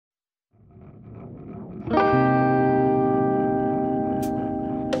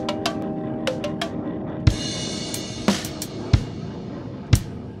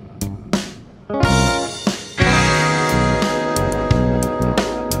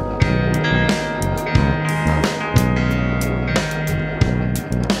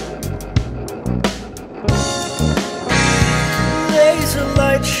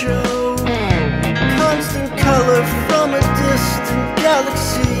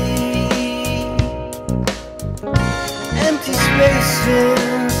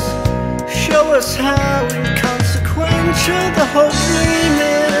Jesus, show us how inconsequential the whole dream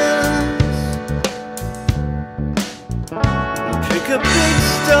is. Pick a big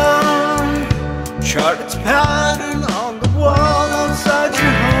stone, chart its pattern on the wall outside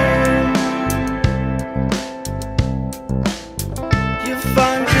your home. You'll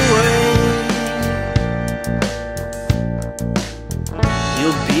find your way.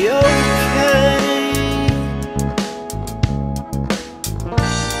 You'll be okay.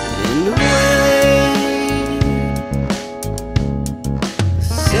 In the way, the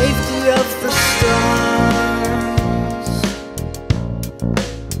safety of the stars.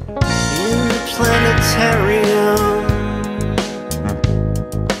 In the planetarium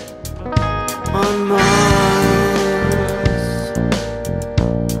on Mars.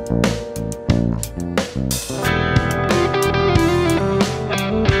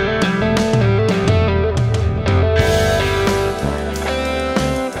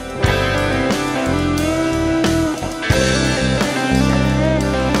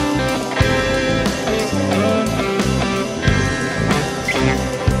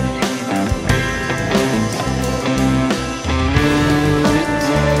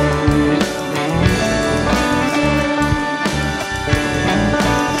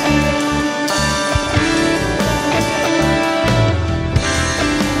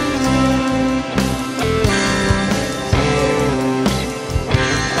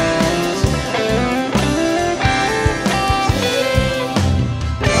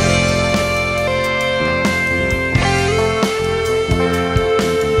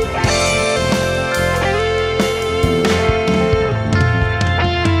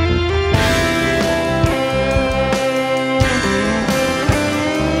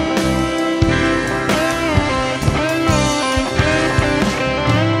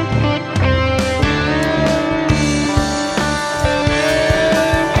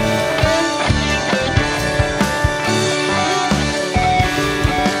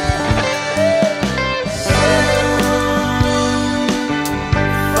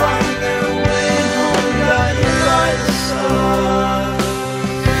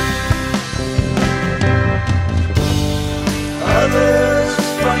 Others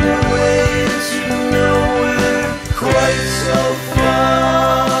find their way to nowhere quite so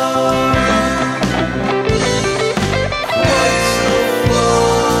far. Quite so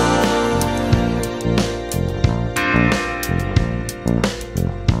far.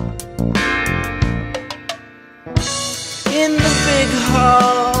 In the big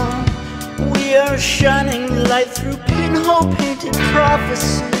hall, we are shining light through pinhole painted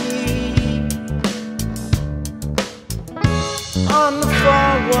prophecy. On the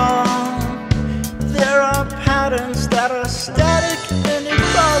far wall, there are patterns that are static and it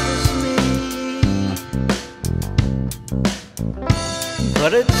bothers me.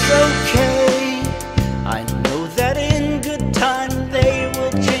 But it's okay, I know that in good time they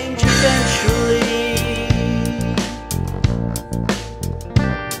will change eventually.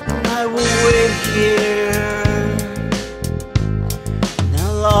 And I will wait here, and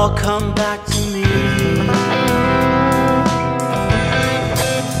they'll all come back to me.